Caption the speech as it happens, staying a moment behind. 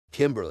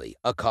Kimberly,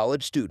 a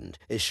college student,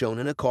 is shown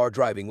in a car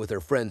driving with her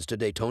friends to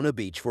Daytona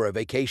Beach for a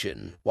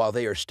vacation. While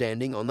they are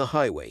standing on the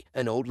highway,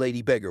 an old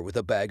lady beggar with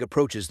a bag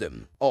approaches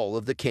them. All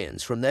of the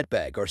cans from that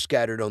bag are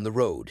scattered on the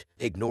road.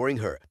 Ignoring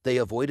her, they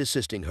avoid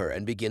assisting her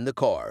and begin the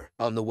car.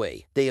 On the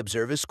way, they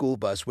observe a school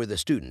bus where the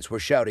students were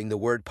shouting the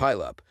word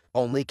pileup.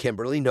 Only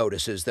Kimberly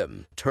notices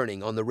them.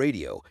 Turning on the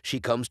radio,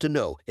 she comes to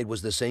know it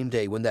was the same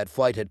day when that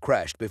flight had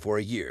crashed before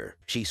a year.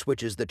 She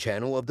switches the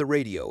channel of the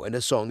radio and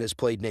a song is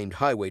played named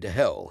Highway to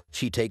Hell.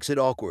 She takes it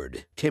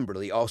awkward.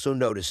 Kimberly also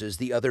notices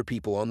the other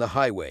people on the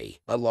highway.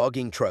 A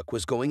logging truck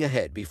was going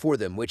ahead before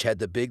them which had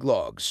the big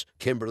logs.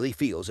 Kimberly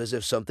feels as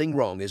if something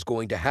wrong is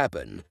going to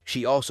happen.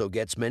 She also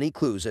gets many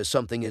clues as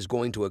something is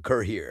going to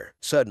occur here.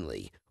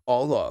 Suddenly,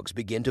 all logs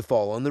begin to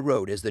fall on the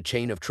road as the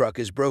chain of truck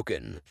is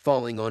broken.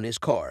 Falling on his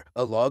car,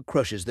 a log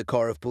crushes the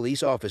car of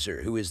police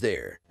officer who is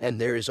there. And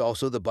there is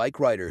also the bike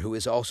rider who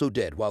is also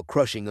dead while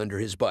crushing under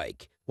his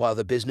bike. While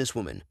the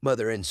businesswoman,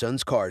 mother and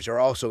son's cars are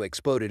also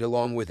exploded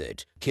along with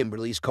it.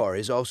 Kimberly's car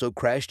is also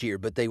crashed here,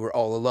 but they were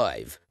all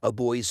alive. A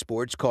boy's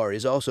sports car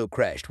is also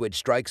crashed which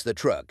strikes the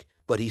truck,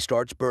 but he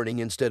starts burning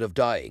instead of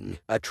dying.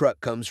 A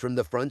truck comes from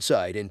the front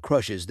side and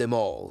crushes them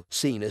all.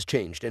 Scene is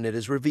changed and it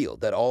is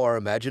revealed that all are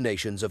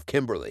imaginations of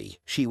Kimberly.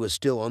 She was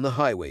still on the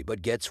highway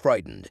but gets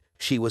frightened.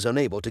 She was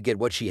unable to get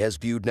what she has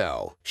viewed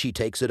now. She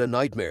takes it a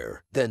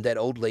nightmare. Then that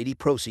old lady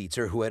proceeds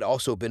her who had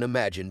also been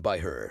imagined by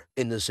her.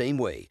 In the same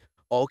way,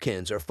 all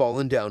cans are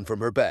fallen down from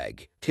her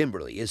bag.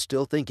 Kimberly is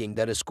still thinking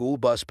that a school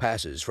bus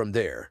passes from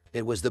there.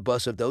 It was the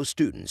bus of those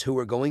students who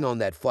were going on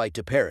that flight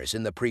to Paris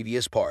in the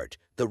previous part.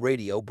 The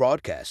radio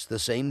broadcasts the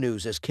same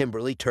news as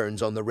Kimberly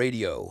turns on the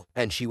radio,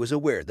 and she was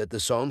aware that the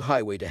song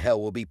Highway to Hell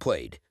will be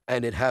played,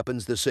 and it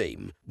happens the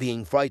same.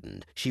 Being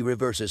frightened, she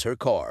reverses her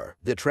car.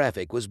 The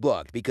traffic was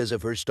blocked because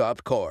of her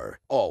stopped car.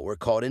 All were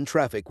caught in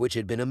traffic which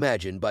had been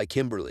imagined by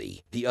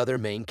Kimberly. The other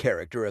main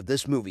character of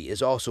this movie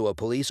is also a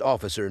police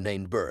officer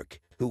named Burke,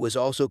 who was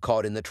also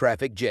caught in the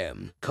traffic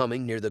jam.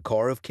 Coming near the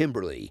car of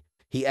Kimberly,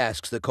 he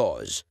asks the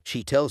cause.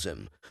 She tells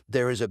him,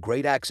 "There is a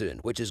great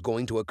accident which is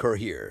going to occur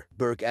here."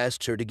 Burke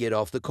asks her to get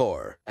off the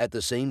car. At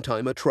the same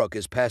time, a truck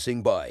is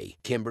passing by.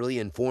 Kimberly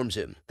informs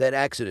him that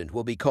accident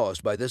will be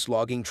caused by this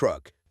logging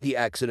truck. The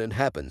accident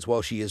happens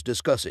while she is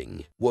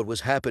discussing what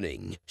was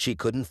happening. She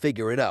couldn't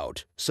figure it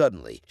out.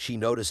 Suddenly, she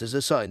notices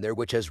a sign there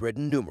which has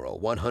written numeral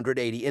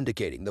 180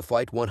 indicating the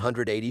flight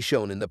 180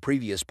 shown in the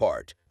previous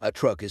part. A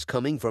truck is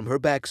coming from her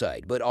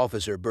backside, but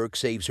Officer Burke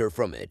saves her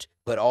from it.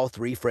 But all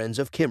three friends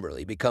of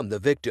Kimberly become the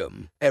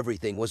victim.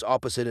 Everything was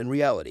opposite in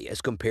reality as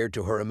compared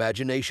to her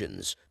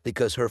imaginations,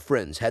 because her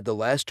friends had the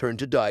last turn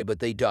to die but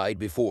they died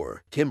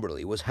before.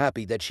 Kimberly was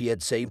happy that she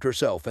had saved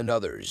herself and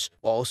others.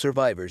 All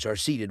survivors are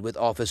seated with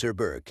Officer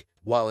Burke.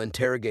 While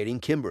interrogating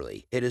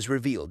Kimberly, it is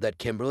revealed that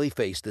Kimberly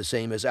faced the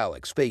same as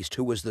Alex faced,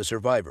 who was the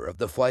survivor of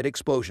the flight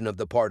explosion of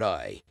the Part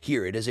I.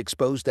 Here it is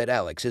exposed that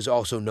Alex is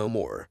also no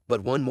more,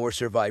 but one more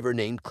survivor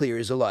named Clear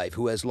is alive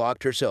who has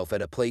locked herself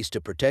at a place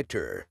to protect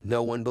her.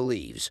 No one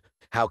believes.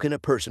 How can a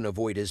person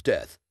avoid his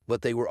death?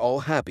 But they were all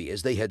happy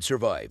as they had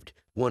survived.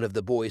 One of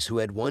the boys who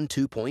had won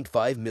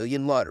 2.5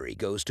 million lottery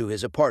goes to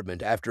his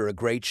apartment after a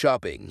great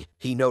shopping.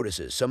 He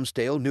notices some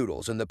stale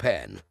noodles in the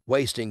pan,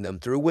 wasting them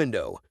through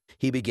window.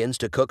 He begins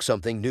to cook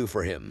something new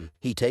for him.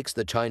 He takes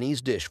the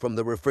Chinese dish from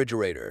the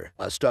refrigerator.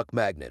 A stuck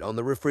magnet on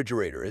the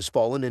refrigerator has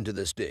fallen into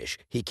this dish.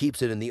 He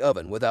keeps it in the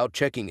oven without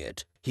checking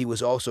it. He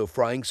was also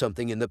frying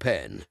something in the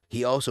pan.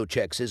 He also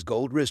checks his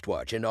gold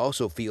wristwatch and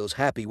also feels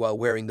happy while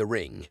wearing the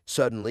ring.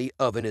 Suddenly,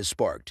 oven is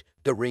sparked.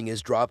 The ring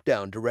is dropped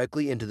down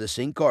directly into the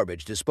sink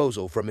garbage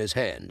disposal from his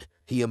hand.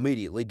 He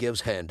immediately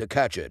gives hand to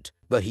catch it,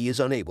 but he is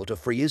unable to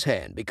free his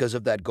hand because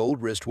of that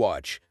gold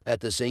wristwatch.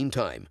 At the same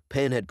time,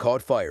 pan had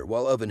caught fire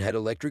while oven had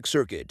electric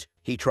circuit.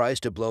 He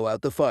tries to blow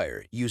out the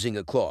fire using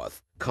a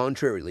cloth.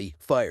 Contrarily,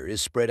 fire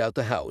is spread out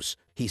the house.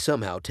 He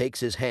somehow takes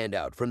his hand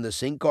out from the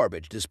sink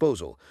garbage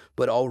disposal,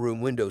 but all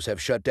room windows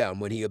have shut down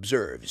when he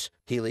observes.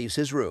 He leaves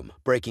his room,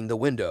 breaking the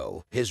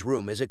window. His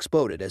room is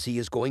exploded as he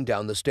is going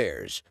down the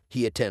stairs.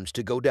 He attempts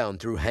to go down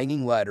through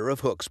hanging ladder of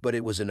hooks, but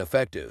it was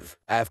ineffective.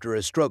 After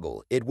a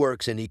struggle, it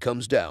works and he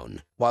comes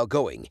down. While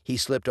going, he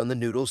slipped on the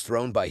noodles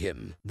thrown by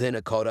him. Then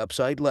a caught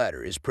upside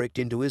ladder is pricked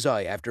into his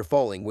eye after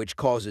falling, which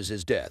causes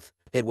his death.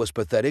 It was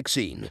pathetic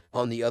scene.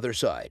 On the other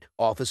side,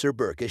 Officer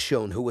Burke is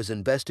shown who was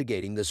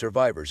investigating the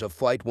survivors of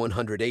Flight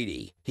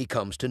 180. He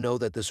comes to know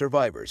that the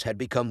survivors had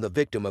become the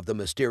victim of the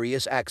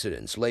mysterious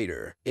accidents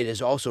later. It is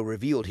also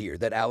revealed here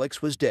that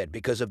Alex was dead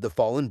because of the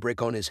fallen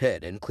brick on his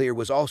head, and Clear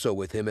was also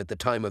with him at the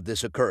time of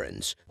this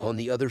occurrence. On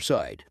the other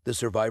side, the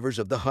survivors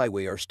of the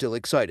highway are still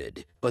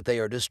excited, but they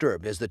are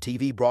disturbed as the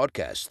TV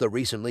broadcasts the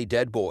recently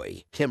dead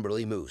boy.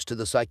 Kimberly moves to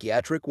the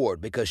psychiatric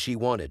ward because she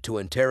wanted to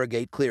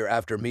interrogate Clear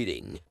after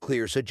meeting.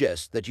 Clear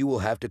suggests that you will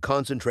have to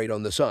concentrate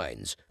on the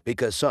signs,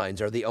 because signs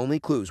are the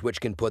only clues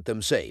which can put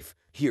them safe.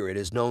 Here it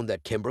is known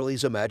that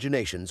Kimberly's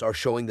imaginations are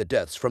showing the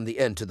deaths from the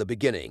end to the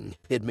beginning.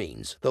 It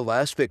means the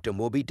last victim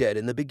will be dead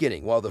in the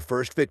beginning while the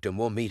first victim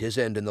will meet his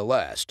end in the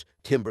last.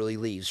 Kimberly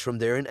leaves from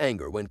there in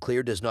anger when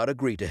Clear does not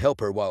agree to help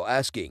her while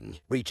asking.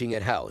 Reaching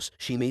at house,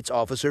 she meets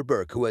Officer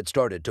Burke, who had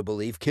started to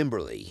believe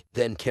Kimberly.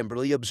 Then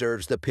Kimberly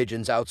observes the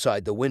pigeons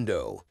outside the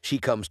window. She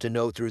comes to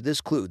know through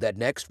this clue that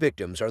next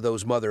victims are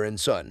those mother and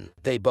son.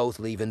 They both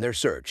leave in their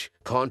search.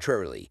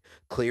 Contrarily,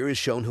 Clear is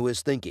shown who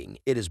is thinking,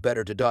 it is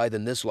better to die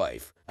than this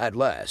life. At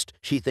last,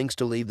 she thinks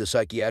to leave the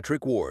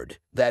psychiatric ward.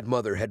 That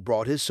mother had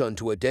brought his son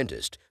to a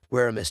dentist,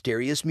 where a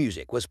mysterious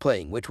music was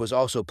playing which was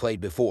also played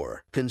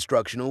before.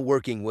 Constructional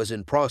working was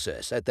in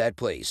process at that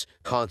place.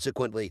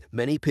 Consequently,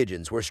 many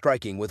pigeons were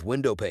striking with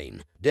window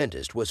pane.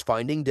 Dentist was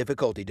finding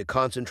difficulty to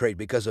concentrate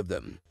because of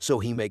them, so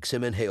he makes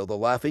him inhale the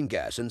laughing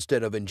gas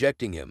instead of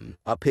injecting him.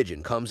 A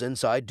pigeon comes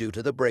inside due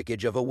to the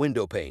breakage of a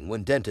window pane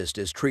when dentist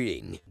is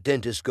treating.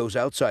 Dentist goes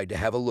outside to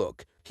have a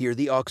look. Here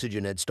the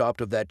oxygen had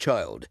stopped of that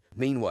child.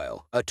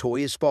 Meanwhile, a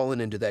toy has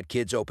fallen into that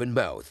kid's open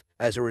mouth.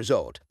 As a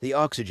result, the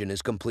oxygen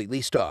is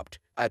completely stopped.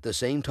 At the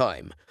same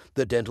time,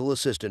 the dental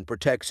assistant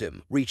protects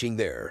him. Reaching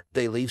there,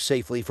 they leave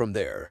safely from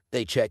there.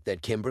 They check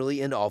that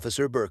Kimberly and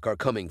Officer Burke are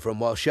coming from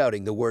while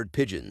shouting the word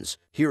pigeons.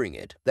 Hearing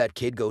it, that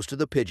kid goes to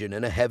the pigeon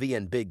and a heavy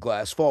and big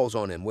glass falls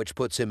on him, which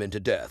puts him into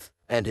death.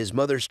 And his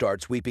mother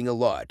starts weeping a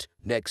lot.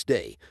 Next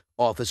day,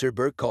 Officer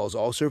Burke calls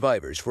all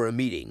survivors for a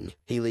meeting.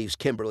 He leaves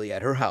Kimberly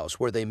at her house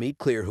where they meet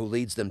Clear, who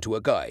leads them to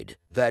a guide.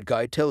 That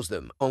guide tells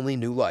them only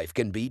new life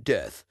can beat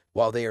death.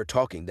 While they are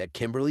talking, that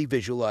Kimberly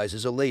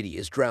visualizes a lady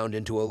is drowned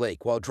into a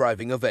lake while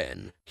driving a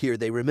van. Here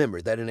they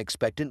remember that an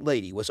expectant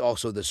lady was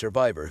also the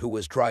survivor who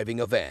was driving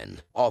a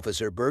van.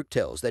 Officer Burke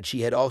tells that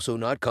she had also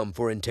not come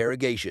for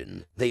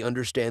interrogation. They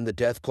understand the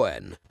death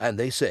plan, and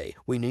they say,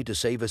 "We need to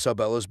save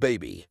Isabella's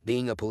baby."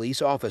 Being a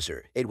police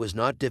officer, it was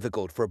not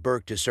difficult for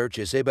Burke to search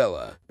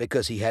Isabella,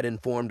 because he had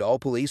informed all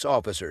police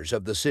officers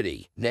of the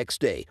city. Next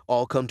day,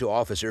 all come to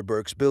Officer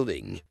Burke's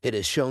building. It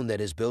is shown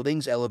that his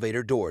building's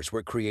elevator doors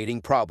were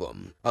creating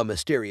problem. A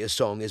mysterious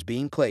song is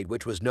being played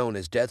which was known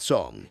as Death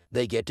Song.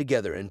 They get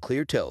together and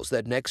Clear tells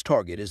that next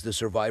target is the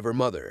survivor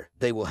mother.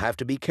 They will have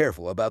to be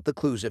careful about the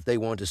clues if they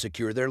want to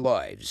secure their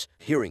lives.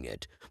 Hearing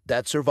it,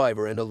 that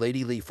survivor and a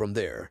lady leave from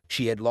there.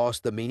 She had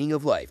lost the meaning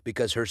of life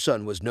because her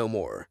son was no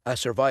more. A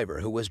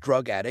survivor who was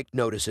drug addict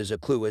notices a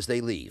clue as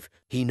they leave.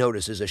 He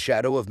notices a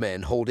shadow of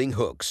man holding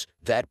hooks.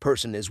 That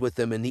person is with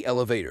them in the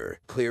elevator.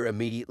 Clear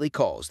immediately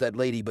calls that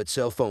lady, but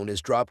cell phone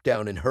is dropped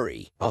down in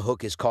hurry. A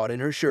hook is caught in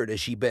her shirt as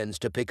she bends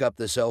to pick up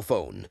the cell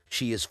phone.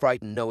 She is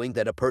frightened knowing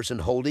that a person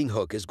holding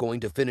hook is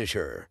going to finish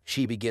her.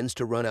 She begins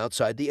to run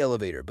outside the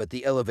elevator, but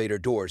the elevator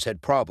doors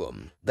had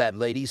problem. That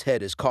lady's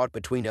head is caught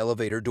between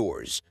elevator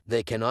doors.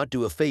 They cannot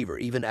do a favor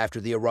even after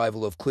the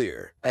arrival of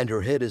Clear, and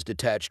her head is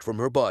detached from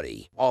her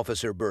body.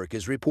 Officer Burke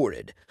is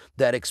reported.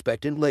 That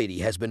expectant lady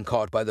has been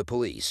caught by the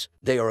police.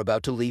 They are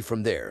about to leave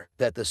from there.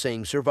 That the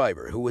same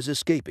survivor who was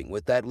escaping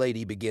with that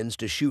lady begins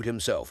to shoot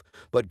himself,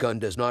 but gun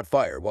does not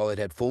fire while it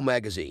had full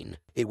magazine.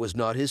 It was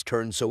not his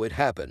turn, so it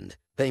happened.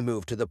 They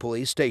move to the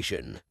police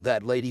station.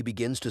 That lady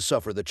begins to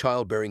suffer the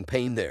childbearing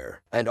pain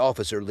there, and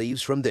officer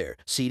leaves from there,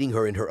 seating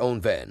her in her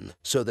own van,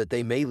 so that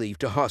they may leave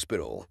to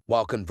hospital.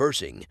 While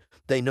conversing,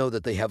 they know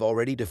that they have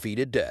already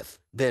defeated death.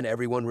 Then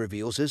everyone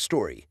reveals his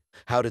story.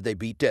 How did they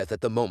beat death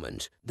at the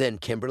moment? Then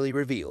Kimberly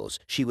reveals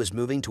she was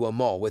moving to a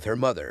mall with her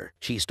mother.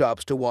 She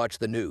stops to watch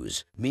the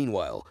news.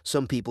 Meanwhile,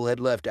 some people had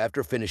left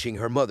after finishing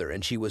her mother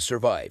and she was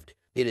survived.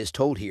 It is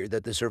told here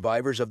that the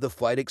survivors of the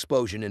flight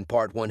explosion in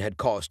Part 1 had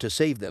cost to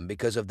save them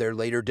because of their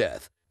later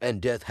death,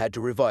 and death had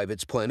to revive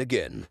its plan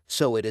again.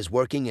 So it is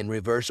working in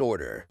reverse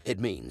order.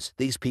 It means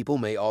these people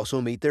may also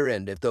meet their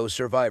end if those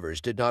survivors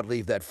did not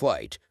leave that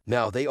flight.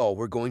 Now they all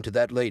were going to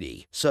that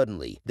lady.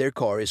 Suddenly, their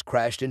car is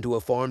crashed into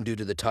a farm due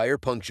to the tire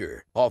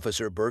puncture.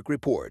 Officer Burke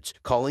reports,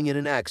 calling it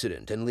an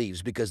accident, and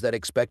leaves because that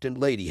expectant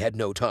lady had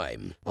no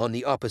time. On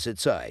the opposite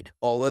side,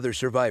 all other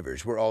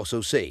survivors were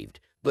also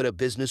saved, but a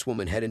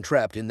businesswoman had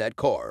entrapped in that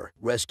car.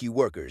 Rescue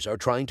workers are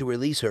trying to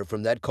release her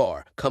from that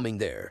car, coming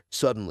there.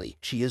 Suddenly,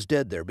 she is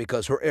dead there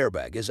because her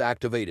airbag is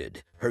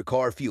activated. Her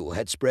car fuel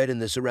had spread in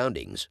the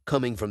surroundings,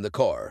 coming from the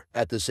car.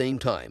 At the same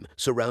time,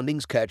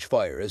 surroundings catch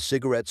fire as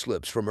cigarette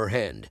slips from her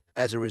hand.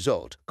 As a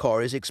result,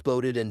 car is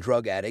exploded and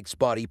drug addicts'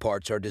 body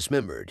parts are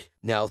dismembered.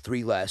 Now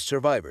 3 last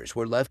survivors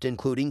were left,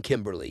 including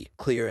Kimberly,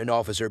 Clear, and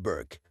Officer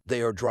Burke.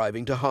 They are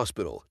driving to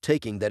hospital,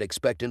 taking that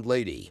expectant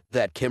lady.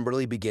 That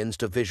Kimberly begins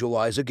to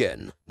visualize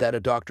again that a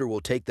doctor will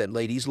take that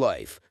lady's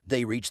life.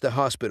 They reach the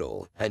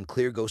hospital, and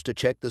Clear goes to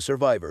check the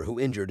survivor who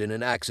injured in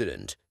an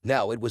accident.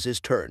 Now it was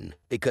his turn,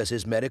 because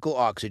his medical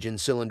oxygen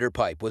cylinder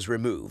pipe was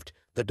removed.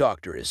 The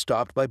doctor is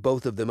stopped by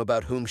both of them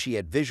about whom she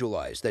had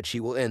visualized that she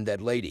will end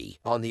that lady.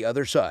 On the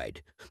other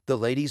side, the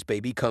lady's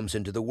baby comes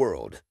into the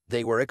world.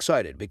 They were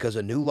excited because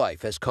a new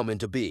life has come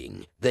into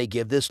being. They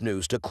give this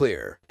news to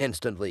Clear.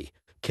 Instantly,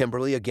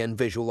 Kimberly again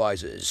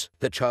visualizes.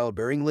 The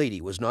childbearing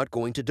lady was not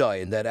going to die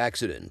in that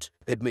accident.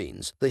 It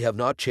means they have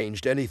not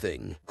changed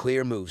anything.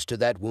 Clear moves to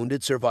that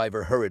wounded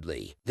survivor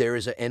hurriedly. There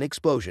is an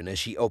explosion as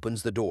she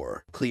opens the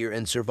door. Clear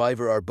and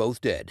survivor are both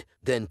dead.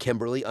 Then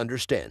Kimberly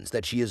understands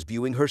that she is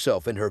viewing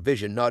herself in her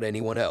vision, not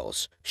anyone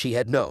else. She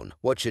had known.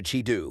 What should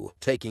she do?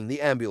 Taking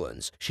the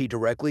ambulance, she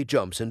directly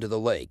jumps into the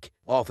lake.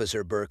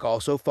 Officer Burke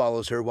also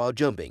follows her while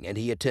jumping, and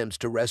he attempts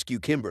to rescue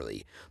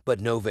Kimberly, but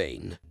no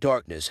vain.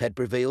 Darkness had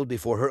prevailed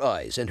before her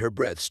eyes and her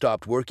breath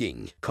stopped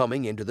working.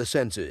 Coming into the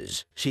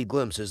senses, she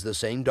glimpses the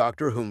same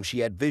doctor whom she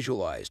had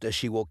visualized as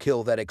she will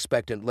kill that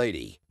expectant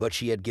lady, but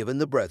she had given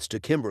the breaths to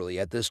Kimberly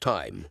at this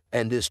time,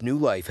 and this new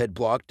life had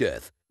blocked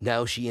death.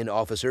 Now she and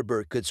Officer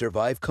Burke could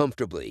survive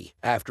comfortably.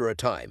 After a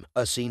time,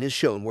 a scene is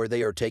shown where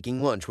they are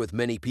taking lunch with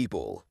many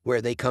people,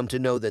 where they come to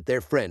know that their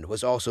friend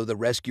was also the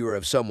rescuer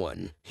of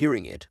someone.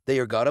 Hearing it,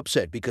 they got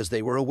upset because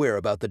they were aware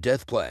about the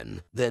death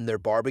plan. Then their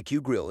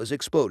barbecue grill is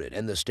exploded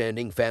and the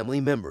standing family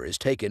member is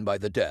taken by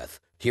the death.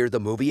 Here the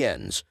movie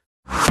ends.